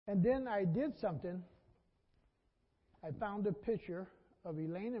And then I did something. I found a picture of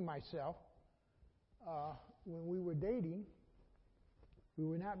Elaine and myself when we were dating. We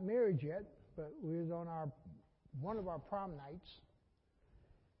were not married yet, but we was on one of our prom nights.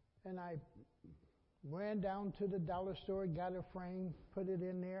 And I ran down to the dollar store, got a frame, put it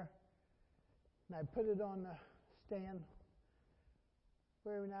in there, and I put it on the stand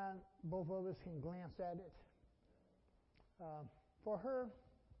where now both of us can glance at it. For her,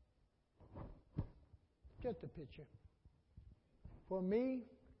 just a picture. For me,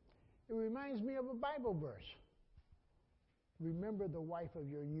 it reminds me of a Bible verse. Remember the wife of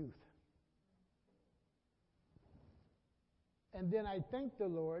your youth. And then I thank the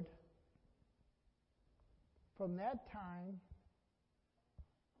Lord. From that time,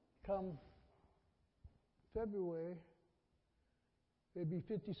 come February, it'll be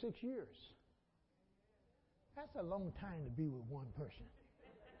 56 years. That's a long time to be with one person.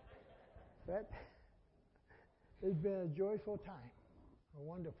 But it's been a joyful time, a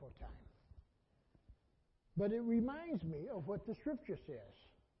wonderful time. But it reminds me of what the Scripture says.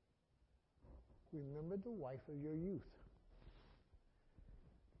 Remember the wife of your youth.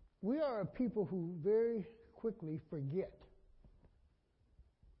 We are a people who very quickly forget.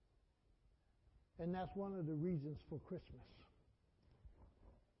 And that's one of the reasons for Christmas.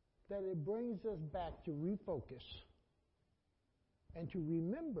 That it brings us back to refocus and to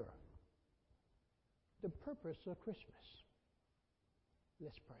remember the purpose of Christmas.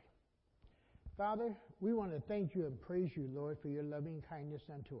 Let's pray. Father, we want to thank you and praise you, Lord, for your loving kindness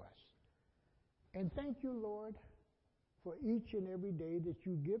unto us. And thank you, Lord, for each and every day that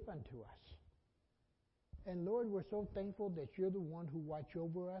you give unto us. And Lord, we're so thankful that you're the one who watch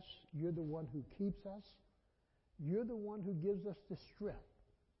over us. You're the one who keeps us. You're the one who gives us the strength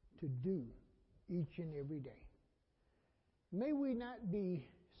to do each and every day. May we not be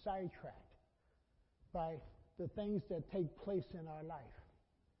sidetracked by the things that take place in our life.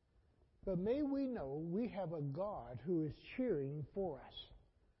 But may we know we have a God who is cheering for us.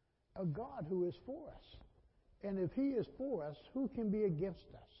 A God who is for us. And if he is for us, who can be against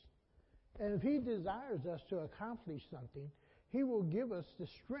us? And if he desires us to accomplish something, he will give us the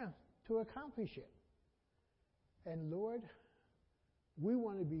strength to accomplish it. And Lord, we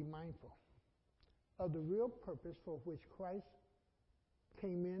want to be mindful of the real purpose for which Christ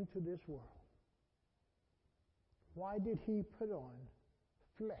came into this world. Why did he put on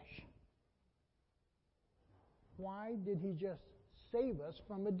flesh? Why did he just save us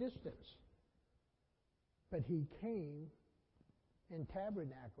from a distance? But he came and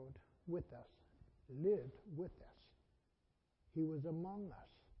tabernacled with us, lived with us. He was among us,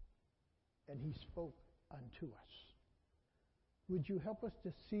 and he spoke unto us. Would you help us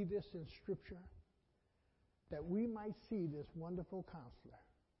to see this in Scripture? That we might see this wonderful counselor.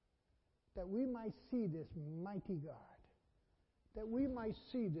 That we might see this mighty God. That we might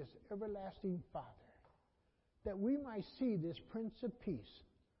see this everlasting Father. That we might see this Prince of Peace.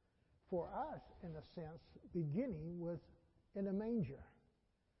 For us, in a sense, beginning was in a manger.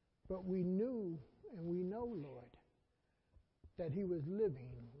 But we knew and we know, Lord, that he was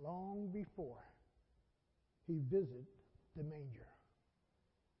living long before he visited the manger.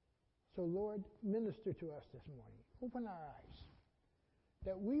 So, Lord, minister to us this morning. Open our eyes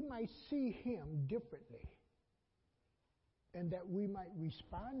that we might see him differently and that we might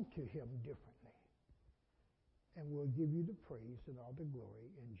respond to him differently. And we'll give you the praise and all the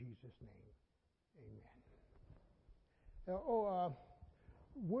glory in Jesus' name. Amen.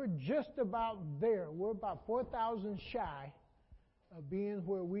 We're just about there. We're about 4,000 shy of being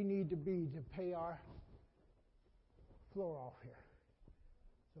where we need to be to pay our floor off here.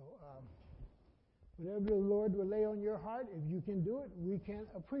 So whatever the Lord will lay on your heart, if you can do it, we can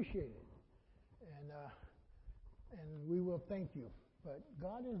appreciate it. And we will thank you. But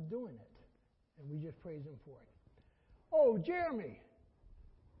God is doing it, and we just praise him for it. Oh, Jeremy.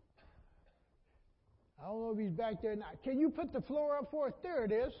 I don't know if he's back there or not. Can you put the floor up for us? There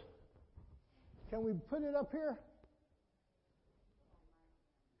it is. Can we put it up here?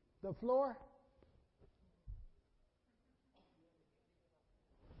 The floor?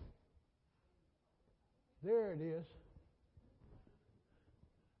 There it is.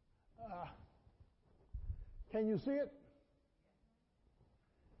 Can you see it?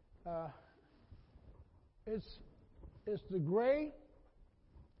 It's the gray.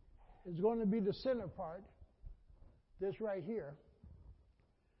 It's going to be the center part. This right here.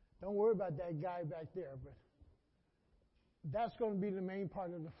 Don't worry about that guy back there, but that's going to be the main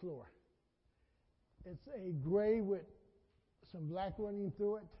part of the floor. It's a gray with some black running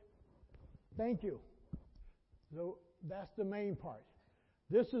through it. Thank you. So that's the main part.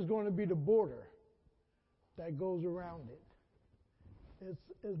 This is going to be the border that goes around it.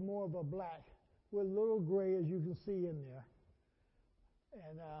 It's more of a black with a little gray, as you can see in there.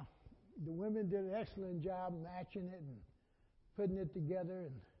 And the women did an excellent job matching it and putting it together.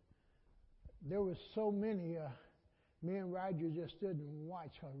 And there was so many. Me and Roger just stood and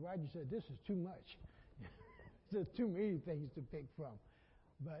watched. Roger said, "This is too much. There's too many things to pick from."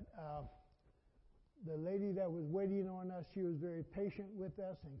 But the lady that was waiting on us, she was very patient with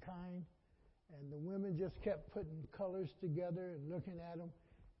us and kind. And the women just kept putting colors together and looking at them,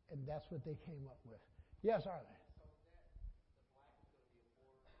 and that's what they came up with. Yes, Arlen? So the black is going to be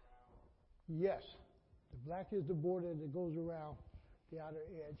a border around? Yes. The black is the border that goes around the outer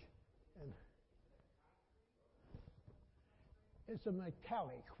edge. And it's a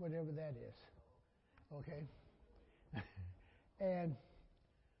metallic, whatever that is. Okay? And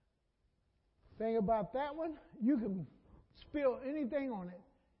thing about that one, you can spill anything on it,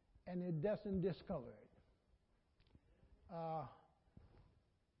 and it doesn't discolor it.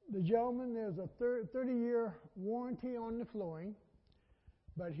 The gentleman, there's a 30-year warranty on the flooring,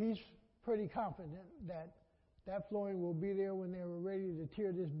 but he's pretty confident that that flooring will be there when they were ready to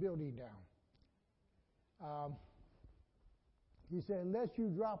tear this building down. He said, unless you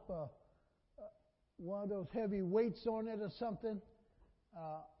drop one of those heavy weights on it or something,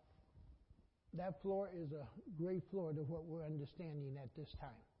 that floor is a great floor to what we're understanding at this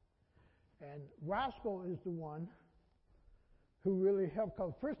time. And Roscoe is the one who really helped.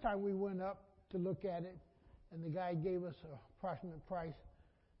 Because first time we went up to look at it, and the guy gave us an approximate price,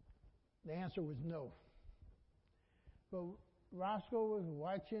 the answer was no. But Roscoe was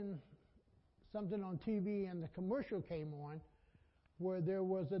watching something on TV, and the commercial came on where there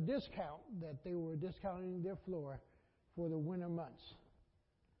was a discount, that they were discounting their floor for the winter months.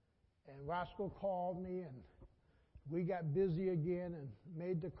 And Roscoe called me, and we got busy again and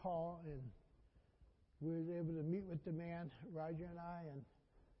made the call, and we were able to meet with the man, Roger and I,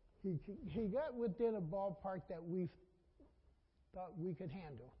 and he got within a ballpark that we thought we could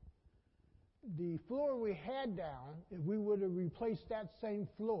handle. The floor we had down, if we would have replaced that same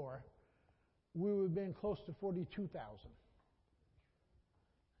floor, we would have been close to $42,000.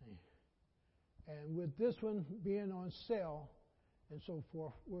 And with this one being on sale and so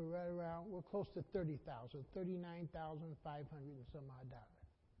forth, we're close to $30,000, $39,500 and some odd dollars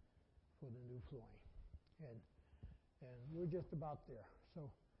for the new flooring. And we're just about there.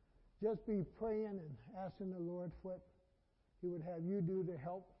 So just be praying and asking the Lord what He would have you do to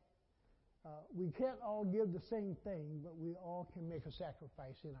help. We can't all give the same thing, but we all can make a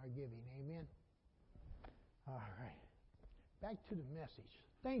sacrifice in our giving. Amen? All right. Back to the message.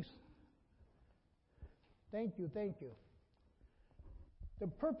 Thanks. Thank you. The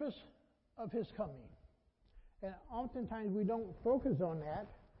purpose of His coming. And oftentimes we don't focus on that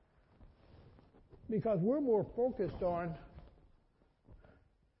because we're more focused on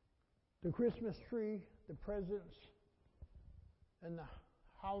the Christmas tree, the presents, and the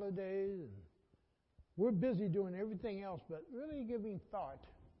holidays. And we're busy doing everything else, but really giving thought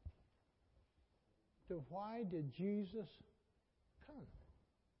to why did Jesus come?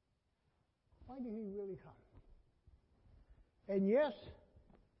 Why did He really come? And yes,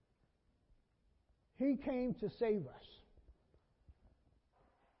 He came to save us.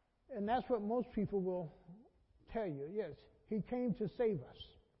 And that's what most people will tell you. Yes, He came to save us.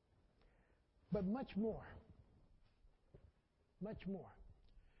 But much more. Much more.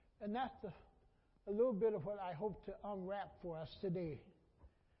 And that's a little bit of what I hope to unwrap for us today,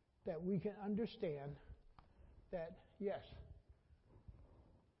 that we can understand that, yes,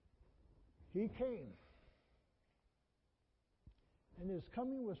 He came. And His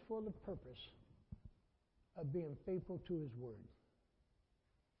coming was for the purpose of being faithful to His word.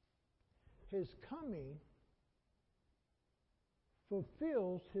 His coming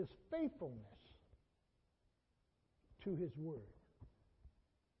fulfills His faithfulness to His word.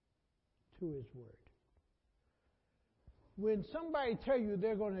 To His word. When somebody tell you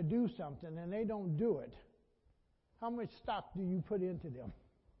they're going to do something and they don't do it, how much stock do you put into them?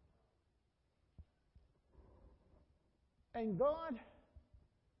 And God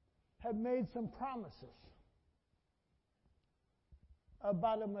had made some promises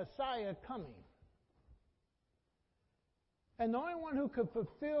about a Messiah coming. And the only one who could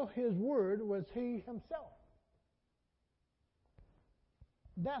fulfill His word was He Himself.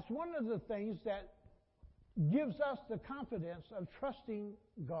 That's one of the things that gives us the confidence of trusting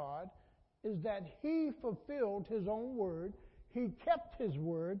God, is that He fulfilled His own word. He kept His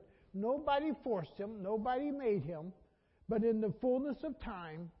word. Nobody forced Him. Nobody made Him. But in the fullness of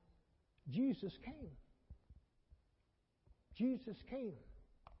time, Jesus came. Jesus came.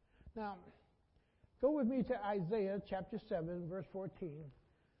 Now, go with me to Isaiah chapter 7, verse 14.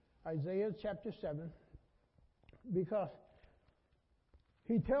 Isaiah chapter 7, because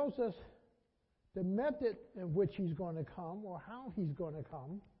he tells us the method in which he's going to come or how he's going to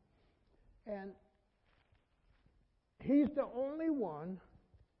come. And he's the only one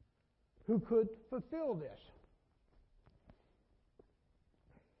who could fulfill this.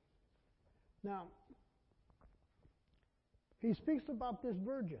 Now, he speaks about this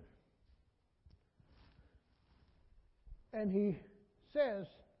virgin. And he says,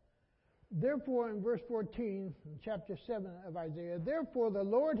 therefore, in verse 14, in chapter 7 of Isaiah, therefore the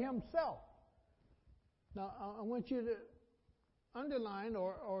Lord himself. Now, I want you to underline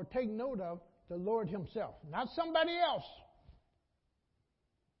or take note of the Lord himself, not somebody else.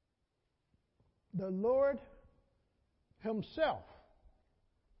 The Lord himself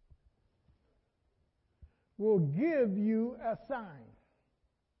will give you a sign.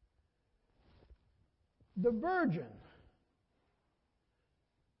 The virgin.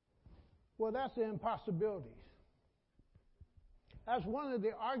 Well, that's the impossibilities. That's one of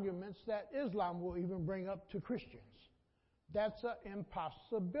the arguments that Islam will even bring up to Christians. That's an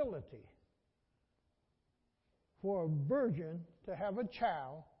impossibility for a virgin to have a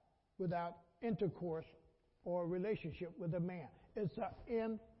child without intercourse or relationship with a man. It's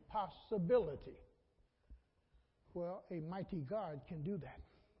an impossibility. Well, a mighty God can do that.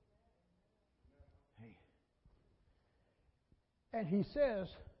 Hey. And he says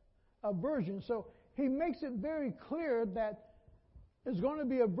a virgin, so he makes it very clear that it's going to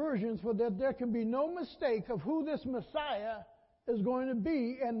be a virgin so that there can be no mistake of who this Messiah is going to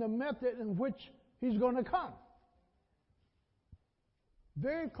be and the method in which he's going to come.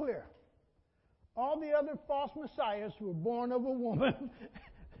 Very clear. All the other false messiahs were born of a woman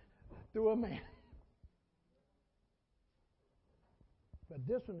through a man. But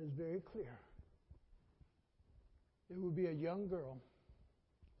this one is very clear. It will be a young girl,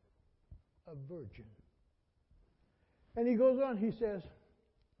 a virgin. And he goes on, he says,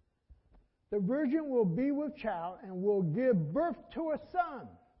 the virgin will be with child and will give birth to a son.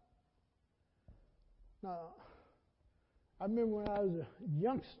 Now, I remember when I was a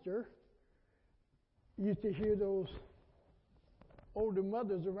youngster, you used to hear those older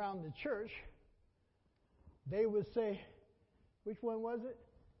mothers around the church. They would say, which one was it?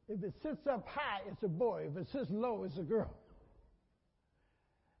 If it sits up high, it's a boy. If it sits low, it's a girl.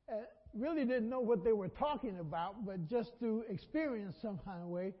 Really didn't know what they were talking about, but just through experience some kind of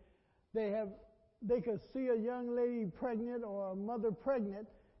way, they could see a young lady pregnant or a mother pregnant,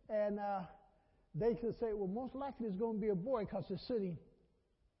 and they could say, well, most likely it's going to be a boy because it's sitting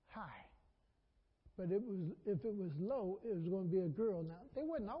high. But if it was low, it was going to be a girl. Now, they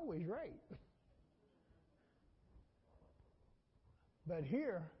weren't always right. But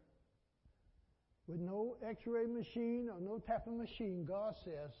here, with no x-ray machine or no type of machine, God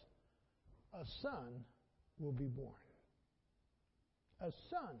says, a son will be born. A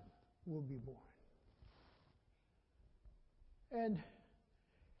son will be born. And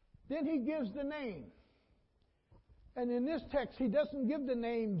then he gives the name. And in this text, he doesn't give the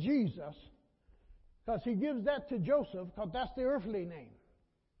name Jesus, because he gives that to Joseph, because that's the earthly name.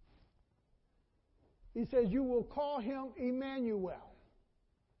 He says, you will call him Emmanuel.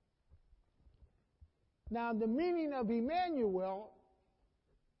 Now, the meaning of Emmanuel,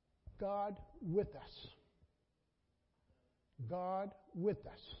 God with us. God with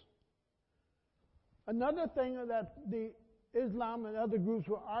us. Another thing that the Islam and other groups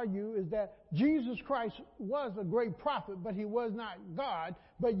will argue is that Jesus Christ was a great prophet, but he was not God.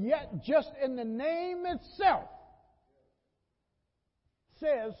 But yet, just in the name itself,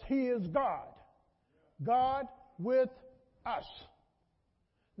 says he is God. God with us.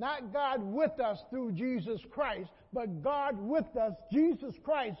 Not God with us through Jesus Christ, but God with us, Jesus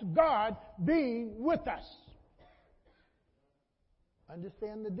Christ, God being with us.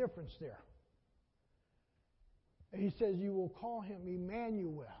 Understand the difference there. He says you will call him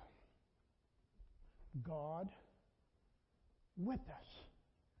Emmanuel, God with us.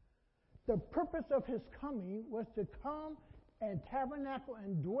 The purpose of his coming was to come and tabernacle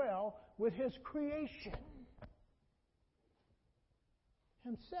and dwell with his creation.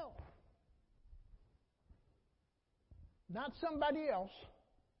 Himself. Not somebody else,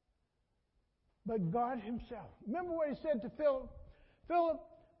 but God himself. Remember what he said to Philip? Philip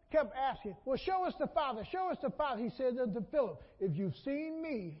kept asking, well, show us the Father, show us the Father. He said to Philip, if you've seen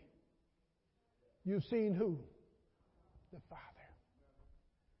me, you've seen who? The Father.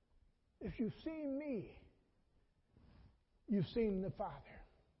 If you've seen me, you've seen the Father.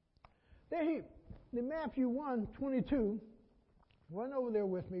 Then in Matthew 1:22, Run over there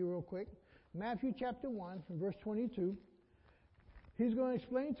with me real quick. Matthew chapter 1, from verse 22. He's going to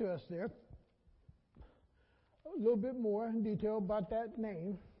explain to us there a little bit more in detail about that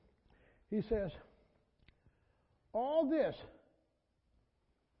name. He says, all this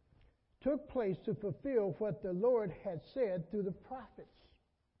took place to fulfill what the Lord had said through the prophets.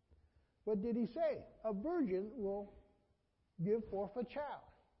 What did he say? A virgin will give forth a child,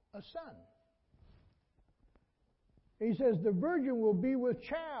 a son. He says the virgin will be with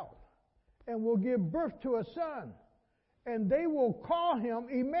child and will give birth to a son, and they will call him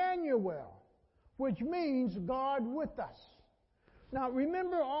Emmanuel, which means God with us. Now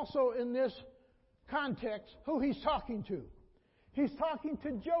remember also in this context who he's talking to. He's talking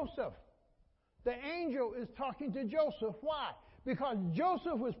to Joseph. The angel is talking to Joseph. Why? Because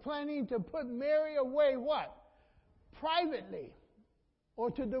Joseph was planning to put Mary away what? Privately,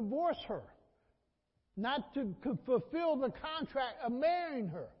 or to divorce her. Not to fulfill the contract of marrying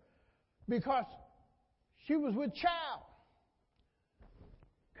her, because she was with child.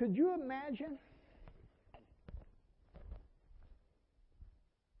 Could you imagine?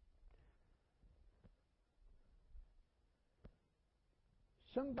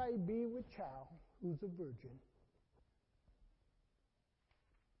 Somebody being with child who's a virgin,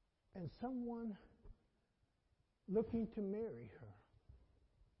 and someone looking to marry her.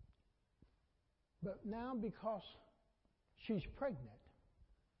 But now because she's pregnant,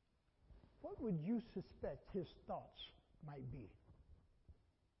 what would you suspect his thoughts might be?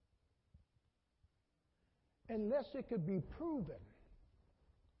 Unless it could be proven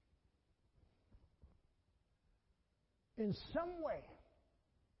in some way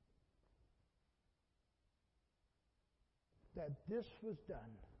that this was done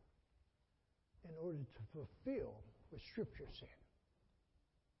in order to fulfill what Scripture said.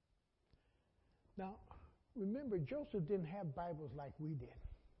 Now, remember, Joseph didn't have Bibles like we did,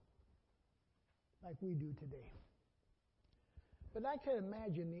 like we do today. But I can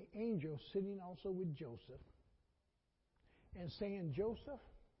imagine the angel sitting also with Joseph and saying, Joseph,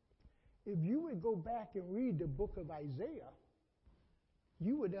 if you would go back and read the book of Isaiah,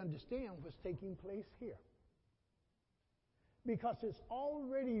 you would understand what's taking place here. Because it's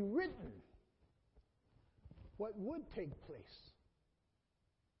already written what would take place.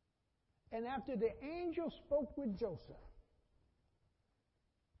 And after the angel spoke with Joseph,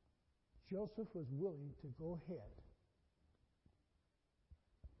 Joseph was willing to go ahead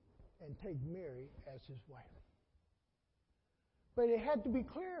and take Mary as his wife. But it had to be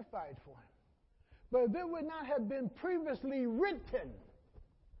clarified for him. But if it would not have been previously written,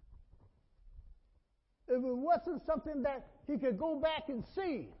 if it wasn't something that he could go back and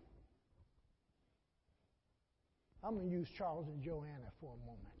see, I'm going to use Charles and Joanna for a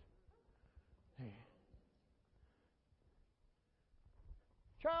moment.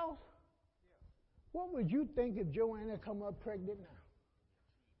 Charles, what would you think if Joanna come up pregnant now?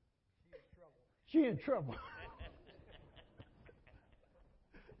 She in trouble.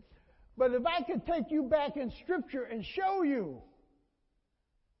 But if I could take you back in Scripture and show you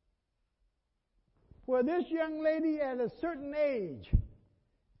where this young lady at a certain age,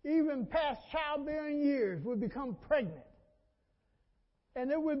 even past childbearing years, would become pregnant. And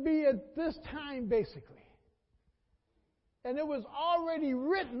it would be at this time, basically. And it was already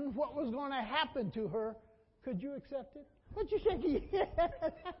written what was going to happen to her. Could you accept it? What you shaking your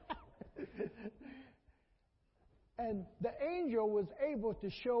head? And the angel was able to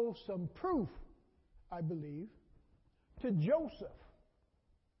show some proof, I believe, to Joseph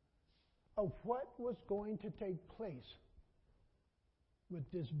of what was going to take place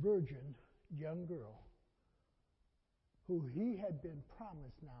with this virgin young girl who he had been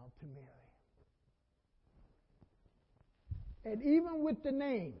promised now to marry. And even with the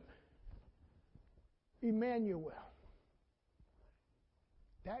name, Emmanuel,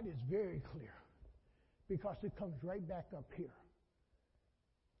 that is very clear, because it comes right back up here,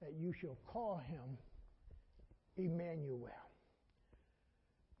 that you shall call him Emmanuel.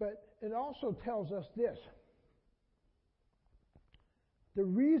 But it also tells us this. The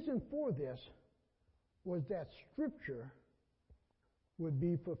reason for this was that Scripture would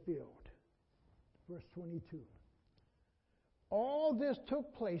be fulfilled. Verse 22. All this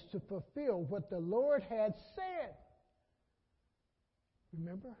took place to fulfill what the Lord had said.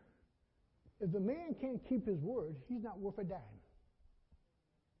 Remember? If a man can't keep his word, he's not worth a dime.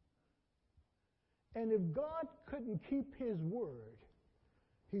 And if God couldn't keep his word,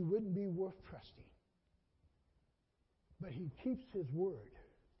 he wouldn't be worth trusting. But he keeps his word.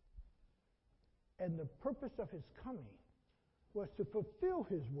 And the purpose of his coming was to fulfill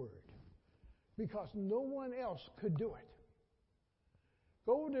his word, because no one else could do it.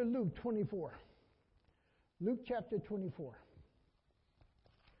 Go to Luke 24. Luke chapter 24.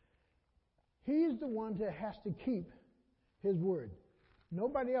 He's the one that has to keep his word.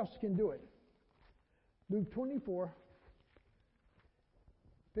 Nobody else can do it. Luke 24.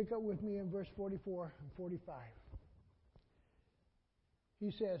 Pick up with me in verse 44 and 45.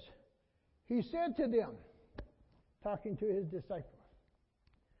 He says, he said to them, talking to his disciples,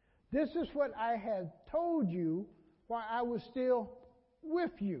 this is what I had told you while I was still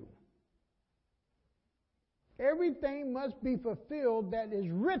with you. Everything must be fulfilled that is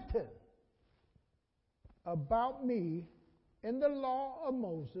written about me in the law of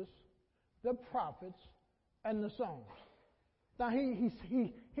Moses, the prophets, and the Psalms. Now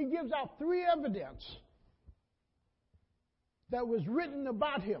he gives out three evidence that was written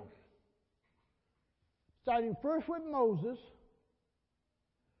about him. Starting first with Moses,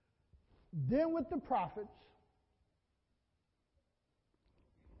 then with the prophets,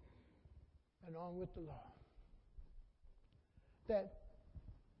 and on with the law. That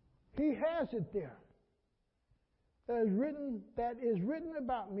he has it there. That is written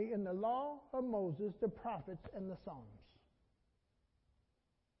about me in the law of Moses, the prophets, and the Psalms.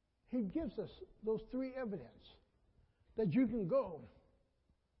 He gives us those three evidence that you can go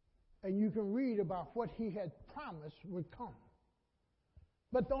and you can read about what he had promised would come.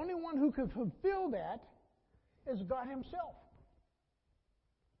 But the only one who can fulfill that is God himself.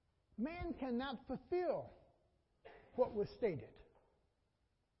 Man cannot fulfill what was stated.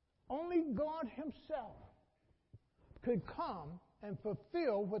 Only God himself could come and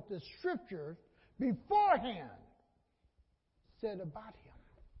fulfill what the Scriptures beforehand said about him.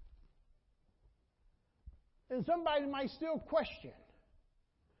 And somebody might still question.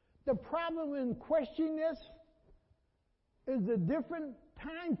 The problem in questioning this is the different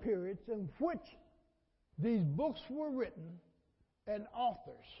time periods in which these books were written and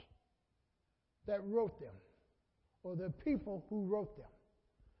authors that wrote them, or the people who wrote them.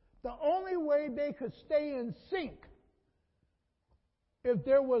 The only way they could stay in sync if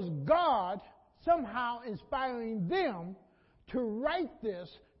there was God somehow inspiring them to write this,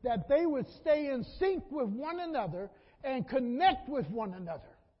 that they would stay in sync with one another and connect with one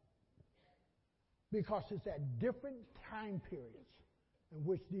another. Because it's at different time periods in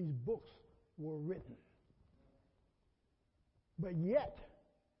which these books were written. But yet,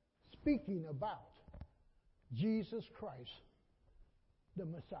 speaking about Jesus Christ, the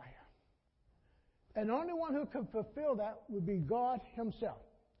Messiah. And the only one who could fulfill that would be God himself.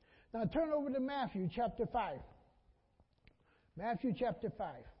 Now turn over to Matthew chapter 5. Matthew chapter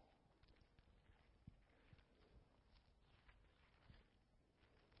 5.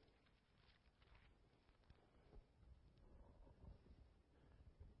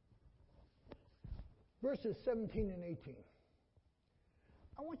 Verses 17 and 18.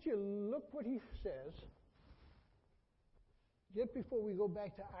 I want you to look what he says just before we go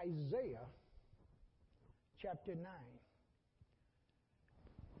back to Isaiah chapter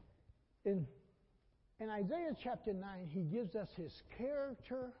 9. In Isaiah chapter 9, he gives us his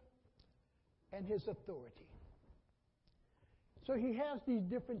character and his authority. So he has these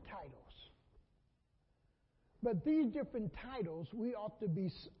different titles. But these different titles, we ought to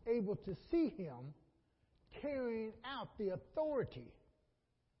be able to see him carrying out the authority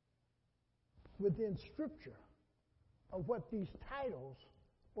within Scripture of what these titles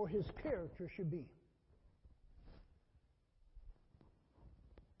or his character should be.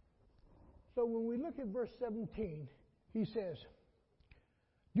 So when we look at verse 17, he says,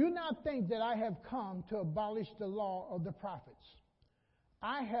 do not think that I have come to abolish the law of the prophets.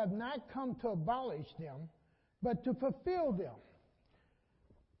 I have not come to abolish them, but to fulfill them.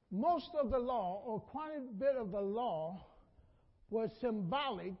 Most of the law, or quite a bit of the law, was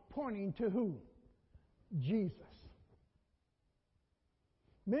symbolic, pointing to who? Jesus.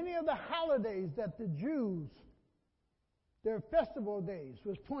 Many of the holidays that the Jews, their festival days,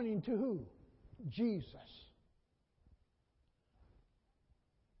 was pointing to who? Jesus.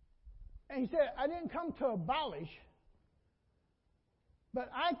 And he said, I didn't come to abolish, but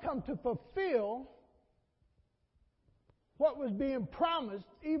I come to fulfill what was being promised,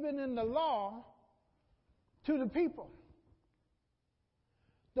 even in the law, to the people.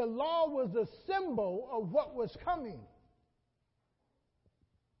 The law was a symbol of what was coming.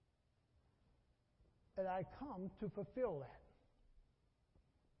 And I come to fulfill that.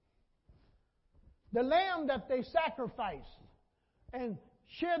 The lamb that they sacrificed and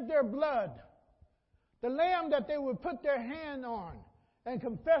shed their blood, the lamb that they would put their hand on and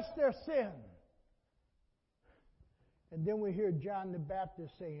confess their sin. And then we hear John the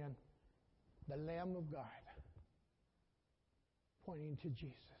Baptist saying, the Lamb of God pointing to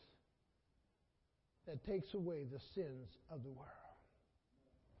Jesus, that takes away the sins of the world.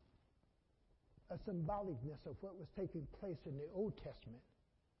 A symbolicness of what was taking place in the Old Testament,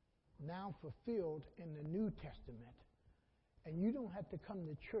 now fulfilled in the New Testament. And you don't have to come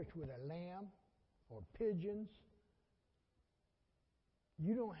to church with a lamb or pigeons.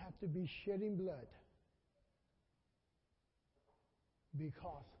 You don't have to be shedding blood.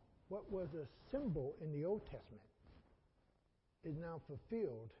 Because what was a symbol in the Old Testament is now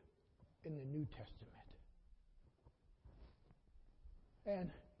fulfilled in the New Testament.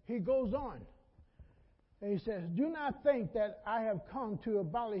 And he goes on, and he says, do not think that I have come to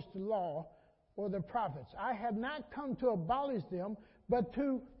abolish the law or the prophets. I have not come to abolish them, but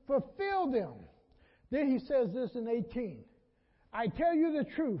to fulfill them. Then he says this in 18. I tell you the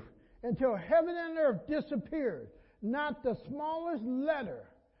truth, until heaven and earth disappeared, not the smallest letter,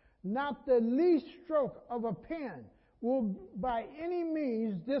 not the least stroke of a pen will by any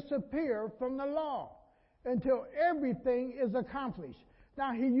means disappear from the law until everything is accomplished.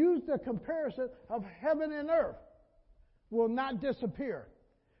 Now he used the comparison of heaven and earth will not disappear.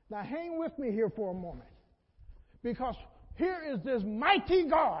 Now hang with me here for a moment, because here is this mighty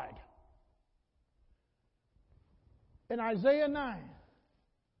God in Isaiah 9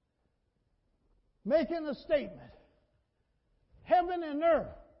 making a statement. Heaven and earth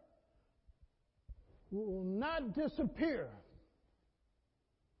will not disappear.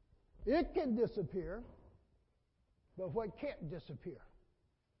 It can disappear, but what can't disappear?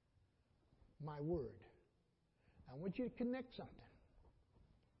 My word. I want you to connect something.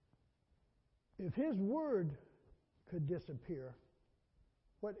 If his word could disappear,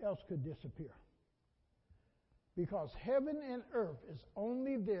 what else could disappear? Because heaven and earth is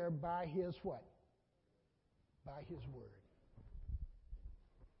only there by his what? By his word.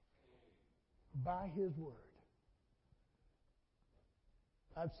 By his word.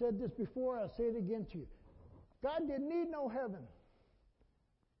 I've said this before, I'll say it again to you. God didn't need no heaven.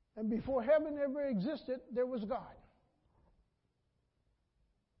 And before heaven ever existed, there was God.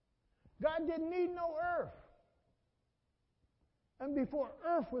 God didn't need no earth. And before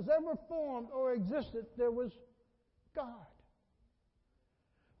earth was ever formed or existed, there was God.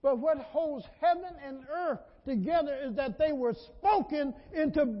 But what holds heaven and earth together is that they were spoken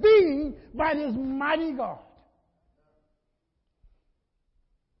into being by this mighty God.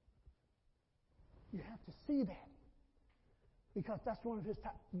 You have to see that, because that's one of his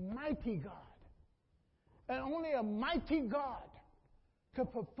types. Mighty God. And only a mighty God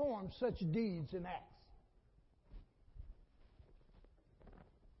could perform such deeds and acts.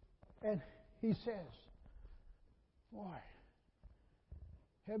 And he says, boy,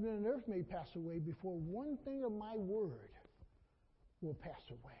 heaven and earth may pass away before one thing of my word will pass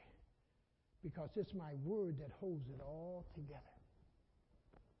away, because it's my word that holds it all together.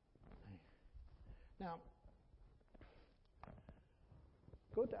 Now,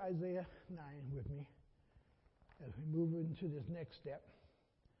 go to Isaiah 9 with me as we move into this next step.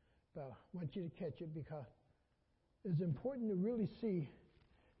 But I want you to catch it, because it's important to really see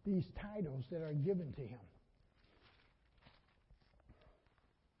these titles that are given to him.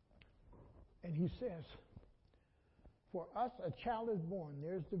 And he says, for us a child is born,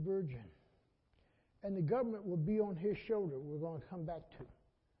 there's the virgin, and the government will be on his shoulder, we're going to come back to.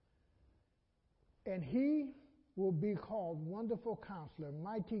 And he will be called Wonderful Counselor,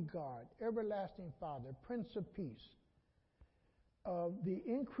 Mighty God, Everlasting Father, Prince of Peace. Of the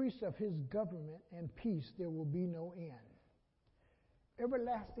increase of his government and peace there will be no end.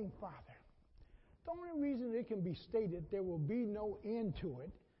 Everlasting Father. The only reason it can be stated there will be no end to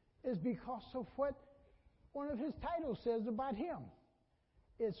it is because of what one of his titles says about him.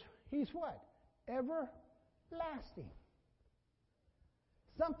 He's what? Everlasting.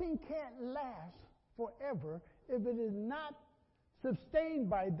 Something can't last forever if it is not sustained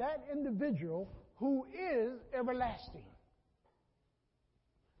by that individual who is everlasting.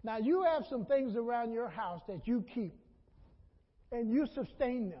 Now, you have some things around your house that you keep, and you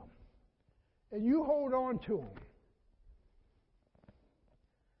sustain them, and you hold on to them.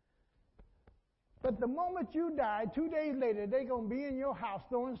 But the moment you die, 2 days later, they're going to be in your house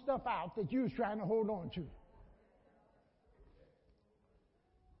throwing stuff out that you was trying to hold on to.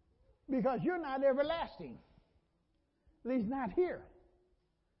 Because you're not everlasting. At least not here.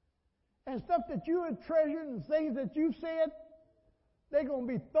 And stuff that you have treasured and things that you've said, they're going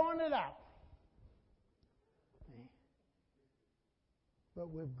to be throwing it out. But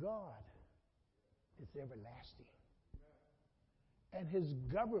with God, it's everlasting. And his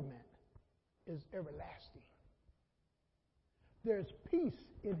government is everlasting. There's peace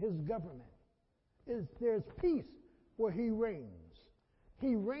in his government. There's peace where he reigns.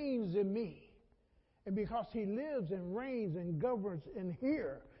 He reigns in me. And because he lives and reigns and governs in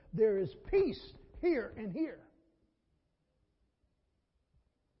here, there is peace here and here.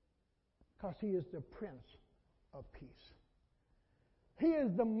 Because he is the Prince of Peace. He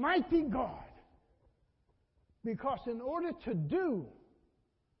is the mighty God. Because in order to do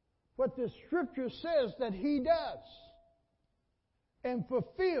what the Scripture says that he does and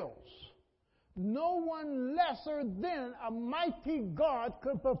fulfills, no one lesser than a mighty God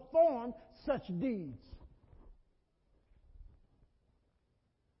could perform such deeds.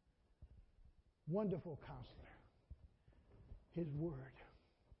 Wonderful Counselor. His Word.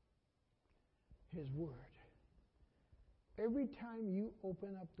 His Word. Every time you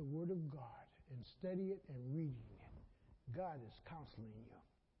open up the Word of God and study it and reading it, God is counseling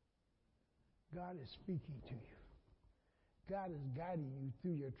you. God is speaking to you. God is guiding you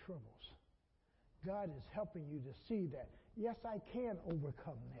through your troubles. God is helping you to see that, yes, I can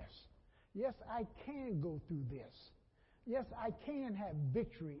overcome this. Yes, I can go through this. Yes, I can have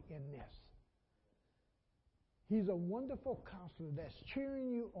victory in this. He's a wonderful counselor that's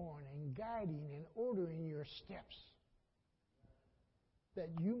cheering you on and guiding and ordering your steps, that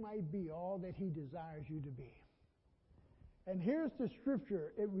you might be all that he desires you to be. And here's the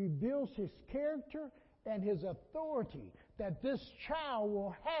Scripture. It reveals his character and his authority that this child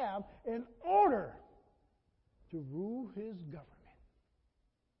will have in order to rule his government,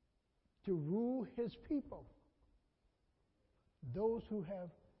 to rule his people, those who have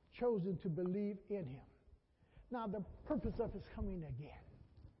chosen to believe in him. Now, the purpose of his coming again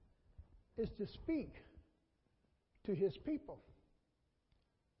is to speak to his people.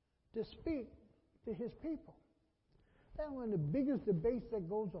 To speak to his people. That's one of the biggest debates that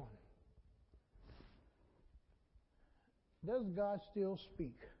goes on. Does God still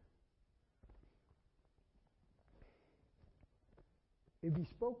speak? If he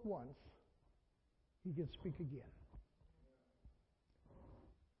spoke once, he can speak again.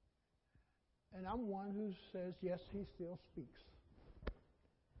 And I'm one who says, yes, he still speaks.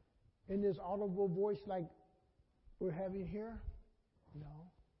 In this audible voice like we're having here? No.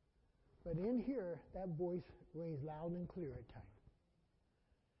 But in here, that voice rings loud and clear at times.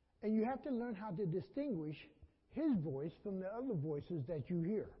 And you have to learn how to distinguish his voice from the other voices that you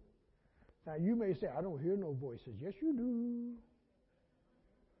hear. Now, you may say, I don't hear no voices. Yes, you do.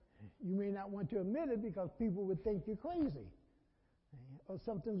 You may not want to admit it because people would think you're crazy or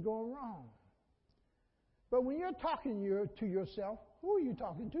something's going wrong. But when you're talking to yourself, who are you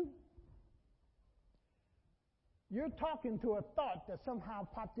talking to? You're talking to a thought that somehow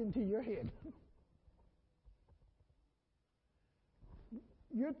popped into your head.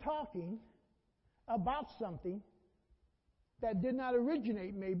 You're talking about something that did not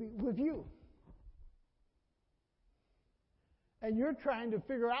originate maybe with you. And you're trying to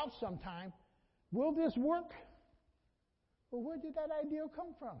figure out sometime, will this work? Well, where did that idea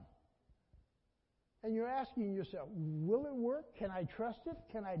come from? And you're asking yourself, will it work? Can I trust it?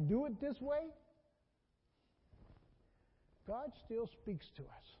 Can I do it this way? God still speaks to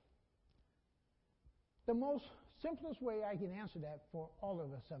us. The most simplest way I can answer that for all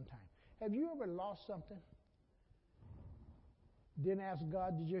of us sometime. Have you ever lost something? Didn't ask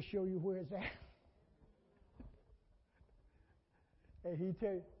God to just show you where it's at? And he'd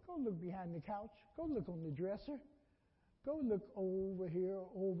tell you, go look behind the couch. Go look on the dresser. Go look over here,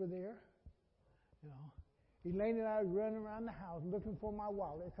 over there. You know, Elaine and I run around the house looking for my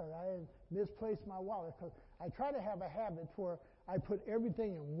wallet because I had misplaced my wallet. Because I try to have a habit where I put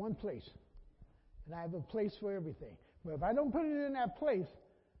everything in one place. And I have a place for everything. But if I don't put it in that place,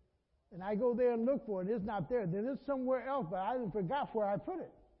 and I go there and look for it, it's not there. Then it's somewhere else, but I forgot where I put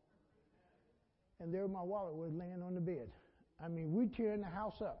it. And there my wallet was laying on the bed. I mean, we tearing the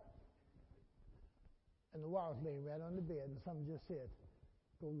house up. And the wallet's laying right on the bed, and someone just said,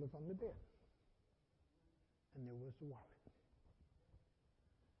 go look on the bed. And there was the wallet.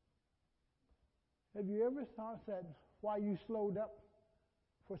 Have you ever thought that while you slowed up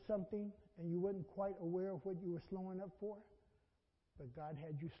for something and you weren't quite aware of what you were slowing up for, but God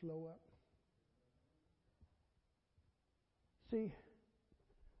had you slow up? See,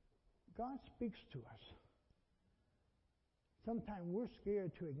 God speaks to us. Sometimes we're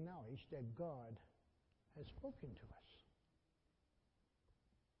scared to acknowledge that God has spoken to us,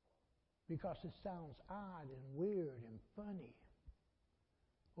 because it sounds odd and weird and funny,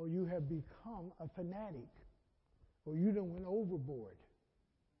 or you have become a fanatic, or you done went overboard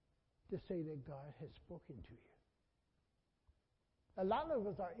to say that God has spoken to you. A lot of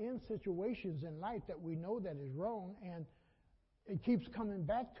us are in situations in life that we know that is wrong, and it keeps coming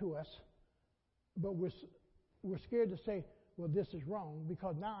back to us, but we're scared to say, well, this is wrong,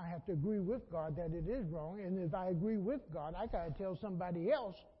 because now I have to agree with God that it is wrong. And if I agree with God, I got to tell somebody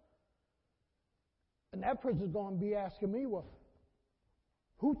else. And that person's going to be asking me, well,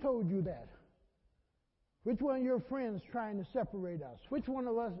 who told you that? Which one of your friends trying to separate us? Which one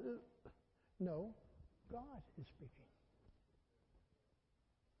of us? No, God is speaking.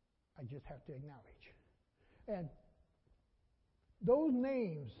 I just have to acknowledge. And those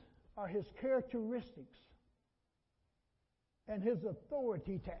names are His characteristics and His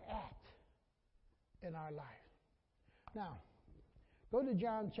authority to act in our life. Now, go to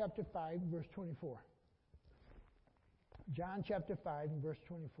John chapter 5, verse 24. John chapter 5 and verse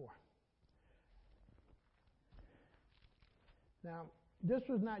 24. Now, this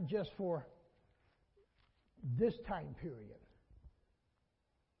was not just for this time period.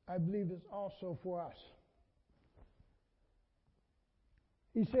 I believe it's also for us.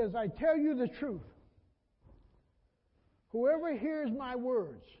 He says, I tell you the truth. Whoever hears my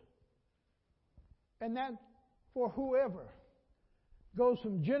words, and that for whoever goes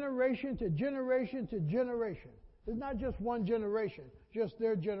from generation to generation to generation. It's not just one generation, just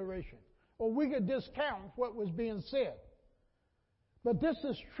their generation. Or we could discount what was being said. But this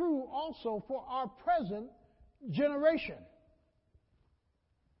is true also for our present generation.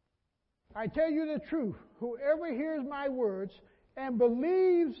 I tell you the truth. Whoever hears my words and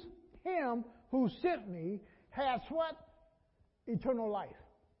believes Him who sent me has what? Eternal life.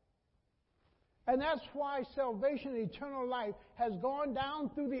 And that's why salvation, eternal life, has gone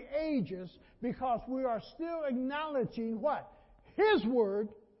down through the ages, because we are still acknowledging what? His word,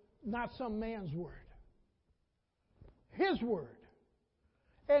 not some man's word. His word.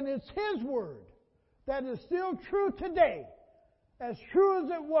 And it's His word that is still true today, as true as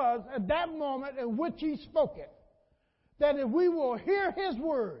it was at that moment in which He spoke it. That if we will hear His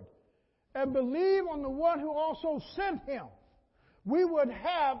word and believe on the one who also sent Him, we would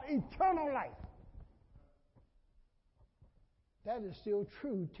have eternal life. That is still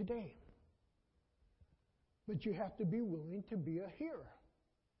true today. But you have to be willing to be a hearer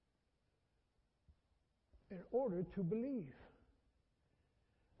in order to believe.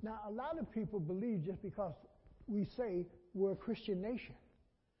 Now, a lot of people believe just because we say we're a Christian nation.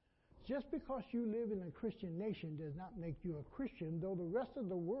 Just because you live in a Christian nation does not make you a Christian, though the rest of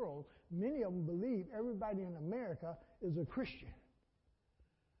the world, many of them believe everybody in America is a Christian.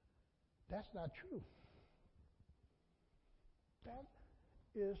 That's not true. That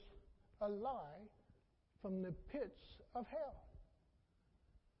is a lie from the pits of hell.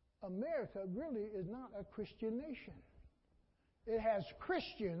 America really is not a Christian nation. It has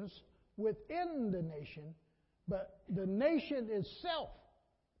Christians within the nation, but the nation itself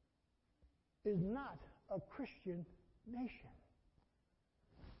is not a Christian nation.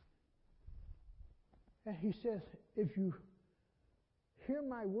 And He says, if you hear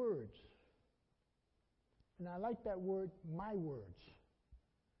my words, and I like that word, my words,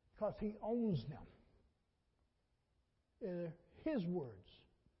 because He owns them. They're His words.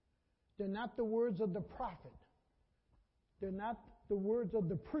 They're not the words of the prophet. They're not the words of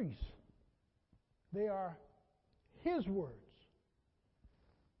the priest. They are His words.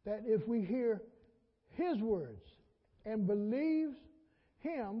 That if we hear His words and believes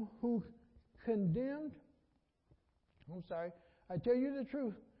Him who condemned, I tell you the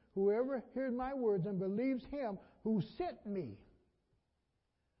truth, whoever hears my words and believes Him who sent me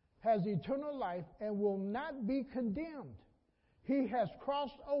has eternal life and will not be condemned. He has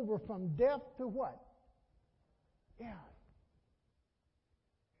crossed over from death to what? Yeah.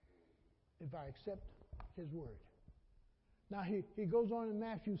 If I accept His word. Now he goes on in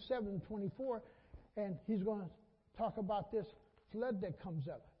Matthew 7:24, and he's going to talk about this flood that comes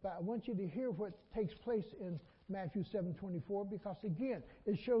up. But I want you to hear what takes place in Matthew 7:24, because again,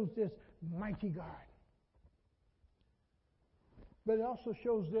 it shows this mighty God. But it also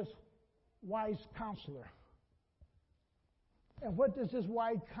shows this wise counselor. And what does this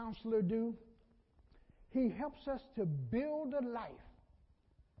wise counselor do? He helps us to build a life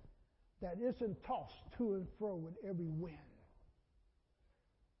that isn't tossed to and fro with every wind.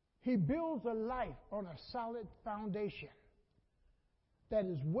 He builds a life on a solid foundation that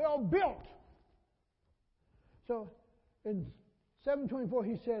is well built. So in 7:24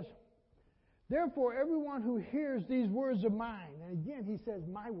 he says, therefore everyone who hears these words of mine, and again he says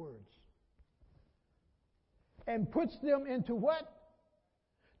my words, and puts them into what?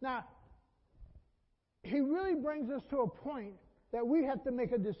 Now, he really brings us to a point that we have to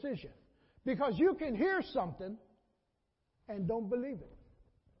make a decision. Because you can hear something and don't believe it.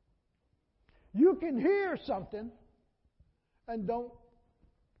 You can hear something and don't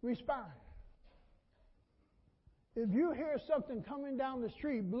respond. If you hear something coming down the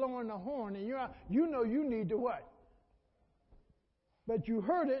street blowing a horn and you know you need to what? But you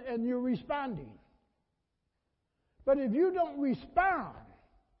heard it and you're responding. But if you don't respond,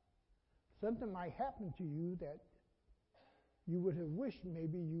 something might happen to you that you would have wished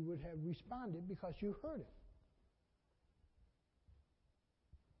maybe you would have responded because you heard it.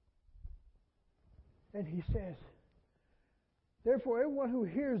 And he says, therefore, everyone who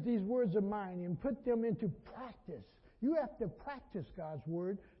hears these words of mine and put them into practice, you have to practice God's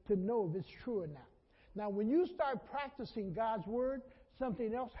word to know if it's true or not. Now, when you start practicing God's word,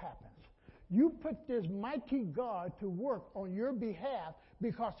 something else happens. You put this mighty God to work on your behalf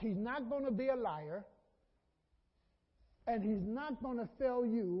because he's not going to be a liar and he's not going to fail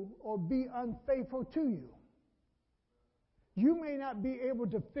you or be unfaithful to you. You may not be able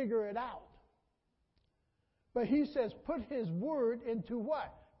to figure it out. But he says, put his word into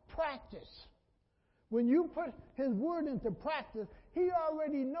what? Practice. When you put his word into practice, he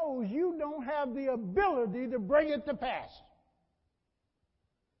already knows you don't have the ability to bring it to pass.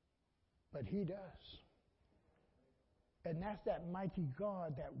 But he does. And that's that mighty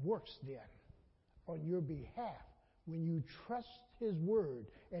God that works then on your behalf when you trust his word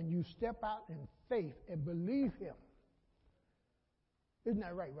and you step out in faith and believe him. Isn't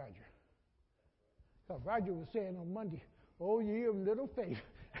that right, Roger? Roger was saying on Monday, oh, ye of little faith.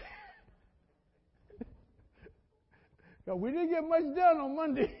 We didn't get much done on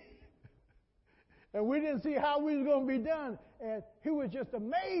Monday. And we didn't see how we was going to be done. And he was just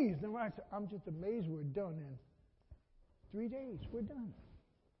amazed. And I said, I'm just amazed we're done in 3 days. We're done.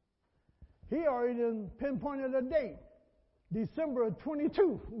 He already done pinpointed a date. December of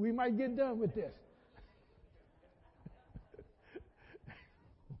 22, we might get done with this.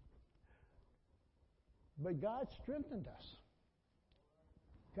 But God strengthened us.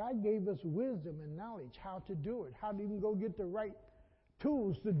 God gave us wisdom and knowledge how to do it, how to even go get the right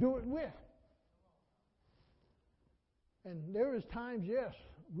tools to do it with. And there is times, yes,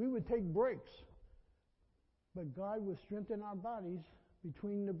 we would take breaks. But God would strengthen our bodies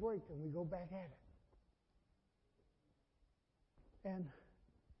between the break and we go back at it. And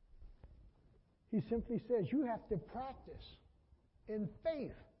he simply says, you have to practice in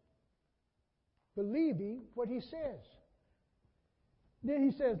faith, believing what he says. Then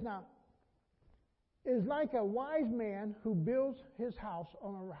he says, now, it's like a wise man who builds his house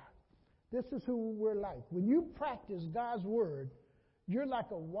on a rock. This is who we're like. When you practice God's word, you're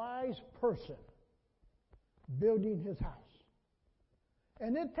like a wise person building his house.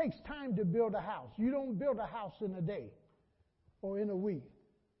 And it takes time to build a house. You don't build a house in a day or in a week.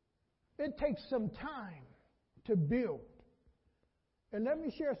 It takes some time to build. And let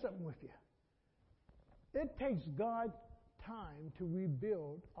me share something with you. It takes God time to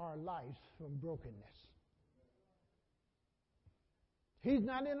rebuild our lives from brokenness. He's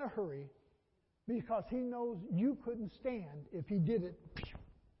not in a hurry because he knows you couldn't stand if he did it.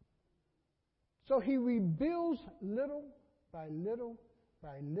 So he rebuilds little by little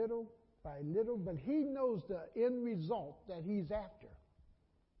by little by little, but he knows the end result that he's after.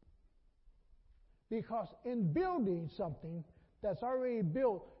 Because in building something that's already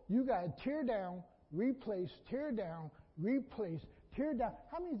built, you got to tear down, replace, tear down, replace, tear down.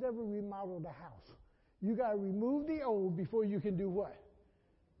 How many's ever remodeled a house? You got to remove the old before you can do what?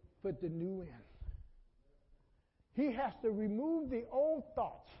 Put the new in. He has to remove the old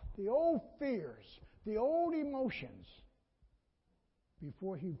thoughts, the old fears, the old emotions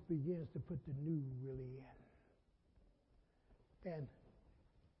before he begins to put the new really in. And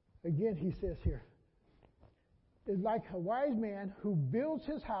again, he says here, it's like a wise man who builds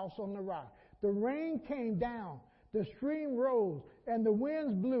his house on the rock. The rain came down, the stream rose, and the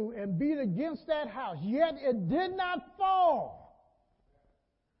winds blew and beat against that house. Yet it did not fall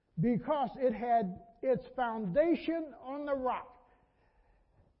because it had its foundation on the rock.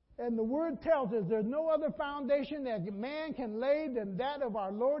 And the Word tells us there's no other foundation that man can lay than that of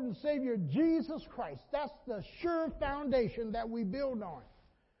our Lord and Savior, Jesus Christ. That's the sure foundation that we build on.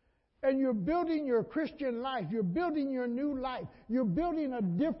 And you're building your Christian life. You're building your new life. You're building a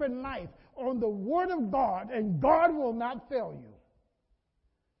different life on the Word of God, and God will not fail you.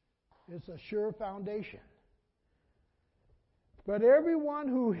 It's a sure foundation. But everyone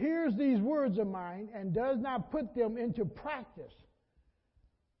who hears these words of mine and does not put them into practice.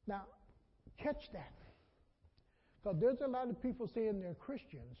 Now, catch that. Because there's a lot of people saying they're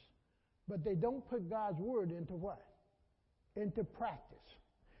Christians, but they don't put God's word into what? Into practice.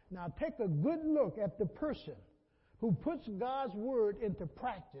 Now, take a good look at the person who puts God's word into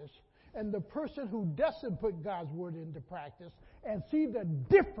practice and the person who doesn't put God's word into practice and see the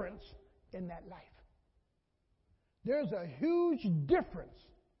difference in that life. There's a huge difference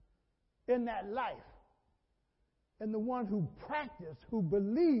in that life. And the one who practices, who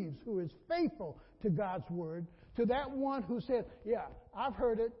believes, who is faithful to God's word, to that one who says, yeah, I've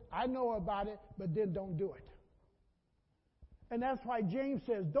heard it, I know about it, but then don't do it. And that's why James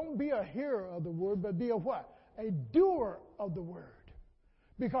says, don't be a hearer of the word, but be a what? A doer of the word.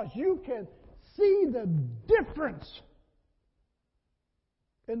 Because you can see the difference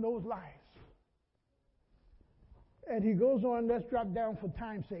in those lives. And he goes on, let's drop down for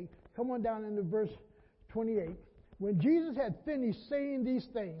time's sake. Come on down into verse 28. When Jesus had finished saying these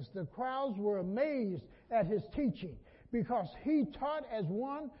things, the crowds were amazed at his teaching, because he taught as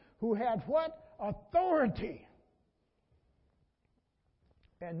one who had what? Authority.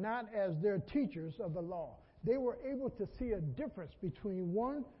 And not as their teachers of the law. They were able to see a difference between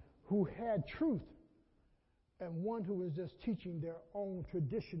one who had truth and one who was just teaching their own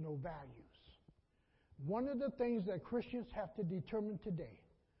traditional values. One of the things that Christians have to determine today,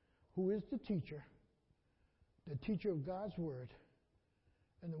 who is the teacher of God's word,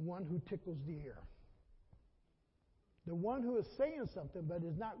 and the one who tickles the ear. The one who is saying something but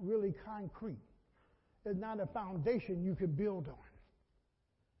is not really concrete, is not a foundation you can build on.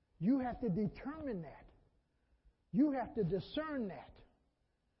 You have to determine that. You have to discern that.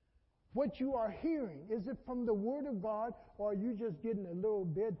 What you are hearing, is it from the Word of God, or are you just getting a little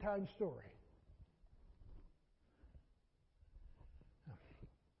bedtime story?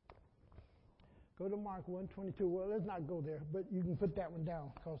 Go to Mark 1:22. Well, let's not go there, but you can put that one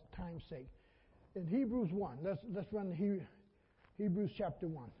down because of time's sake. In Hebrews 1, let's run Hebrews chapter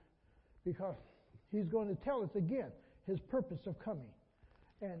 1, because he's going to tell us again his purpose of coming.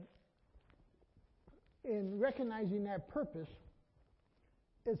 And in recognizing that purpose,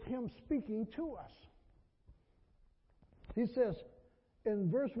 is him speaking to us. He says in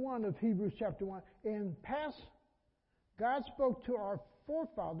verse 1 of Hebrews chapter 1, in past, God spoke to our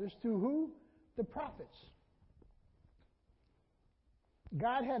forefathers through who? The prophets.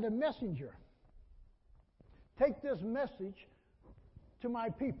 God had a messenger. Take this message to my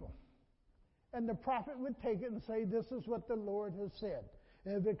people. And the prophet would take it and say, this is what the Lord has said.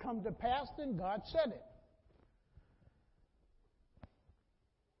 And if it comes to pass, then God said it.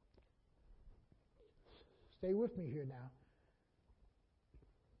 Stay with me here now.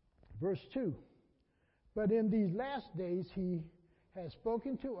 Verse 2. But in these last days he has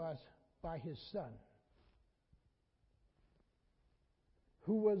spoken to us by his Son,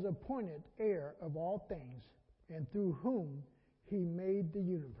 who was appointed heir of all things, and through whom he made the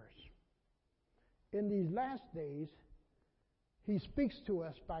universe. In these last days, he speaks to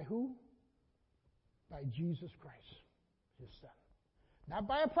us by who? By Jesus Christ, his Son. Not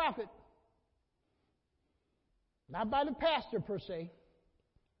by a prophet, not by the pastor per se.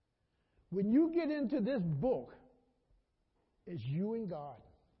 When you get into this book, it's you and God.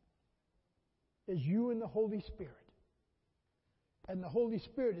 It's you and the Holy Spirit. And the Holy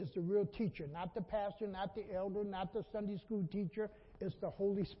Spirit is the real teacher, not the pastor, not the elder, not the Sunday school teacher. It's the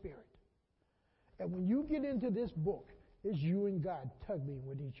Holy Spirit. And when you get into this book, it's you and God tugging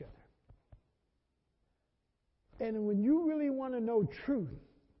with each other. And when you really want to know truth,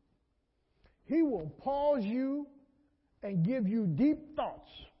 he will pause you and give you deep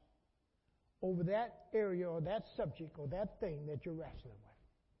thoughts over that area or that subject or that thing that you're wrestling with.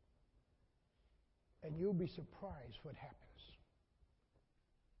 And you'll be surprised what happens.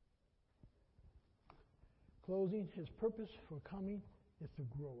 Closing, his purpose for coming is to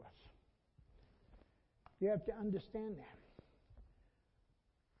grow us. You have to understand that.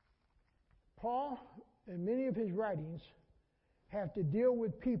 Paul, in many of his writings, have to deal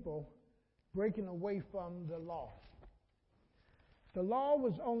with people breaking away from the law. The law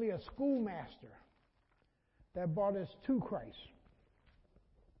was only a schoolmaster that brought us to Christ.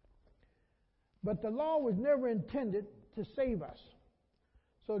 But the law was never intended to save us.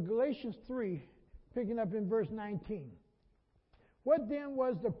 So Galatians 3, picking up in verse 19. What then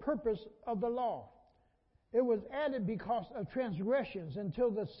was the purpose of the law? It was added because of transgressions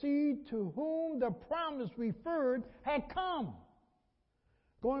until the seed to whom the promise referred had come.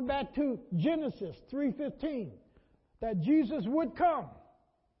 Going back to Genesis 3:15, that Jesus would come.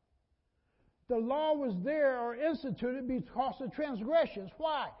 The law was there or instituted because of transgressions.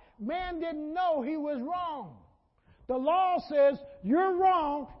 Why? Man didn't know he was wrong. The law says, you're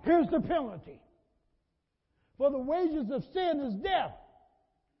wrong, here's the penalty. For the wages of sin is death.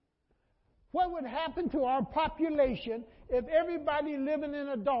 What would happen to our population if everybody living in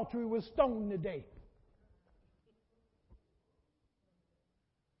adultery was stoned today?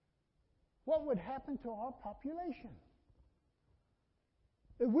 What would happen to our population?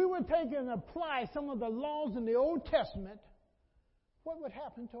 If we were to take and apply some of the laws in the Old Testament, what would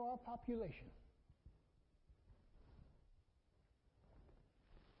happen to our population?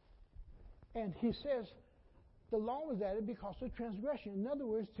 And he says the law was added because of transgression. In other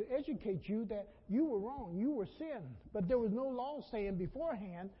words, to educate you that you were wrong, you were sin. But there was no law saying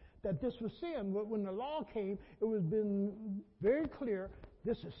beforehand that this was sin. But when the law came, it was been very clear,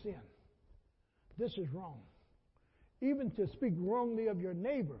 this is sin. This is wrong. Even to speak wrongly of your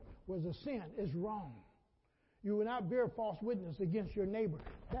neighbor was a sin. It's wrong. You will not bear false witness against your neighbor.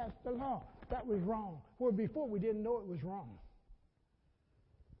 That's the law. That was wrong. Where before we didn't know it was wrong.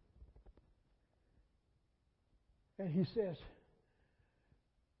 And he says,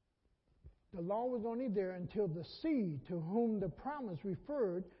 the law was only there until the seed to whom the promise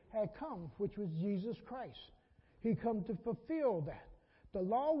referred had come, which was Jesus Christ. He come to fulfill that. The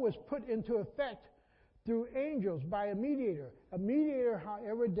law was put into effect through angels by a mediator. A mediator,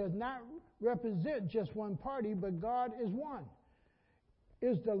 however, does not represent just one party, but God is one.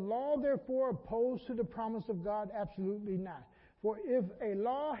 Is the law, therefore, opposed to the promise of God? Absolutely not. For if a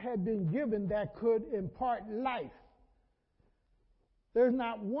law had been given that could impart life, there's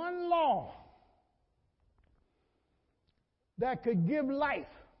not one law that could give life.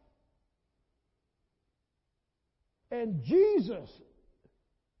 And Jesus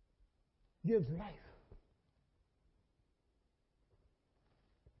gives life.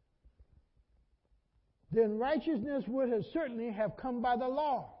 Then righteousness would have certainly have come by the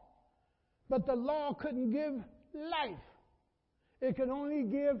law. But the law couldn't give life. It could only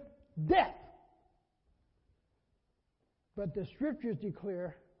give death. But the scriptures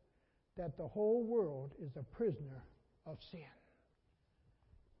declare that the whole world is a prisoner of sin.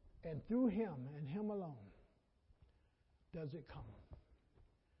 And through him and him alone does it come.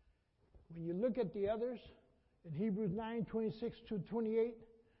 When you look at the others, in Hebrews 9:26-28,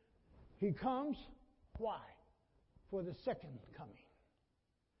 he comes. Why? For the second coming.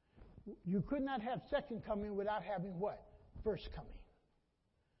 You could not have second coming without having what? First coming.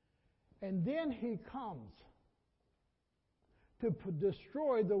 And then he comes to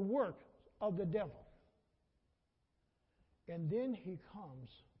destroy the work of the devil. And then he comes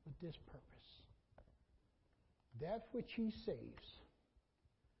with this purpose. That which he saves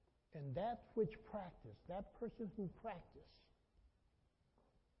and that which practice, that person who practice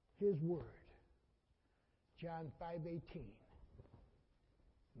his word, John 5:18,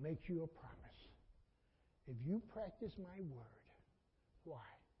 makes you a promise. If you practice my word, why?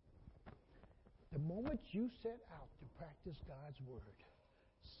 The moment you set out to practice God's word,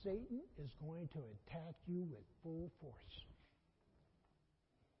 Satan is going to attack you with full force.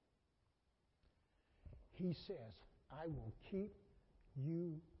 He says, I will keep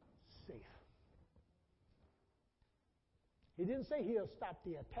you safe. He didn't say he'll stop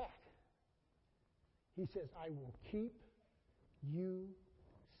the attack. He says, I will keep you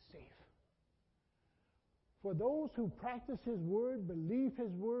safe. For those who practice his word, believe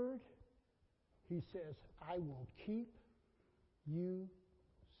his word, he says, I will keep you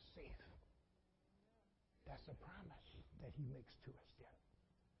safe. That's a promise that he makes to us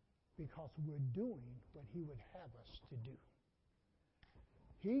then. Because we're doing what he would have us to do.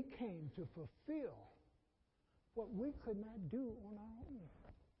 He came to fulfill what we could not do on our own.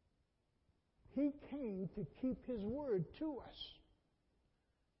 He came to keep his word to us,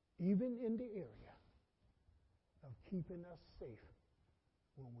 even in the area of keeping us safe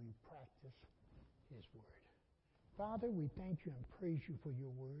when we practice his word. Father, we thank you and praise you for your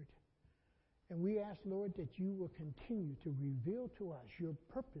word. And we ask, Lord, that you will continue to reveal to us your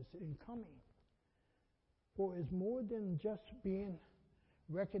purpose in coming. For it's more than just being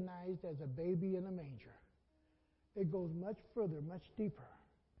recognized as a baby in a manger. It goes much further, much deeper.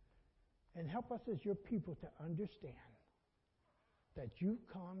 And help us as your people to understand that you've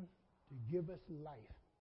come to give us life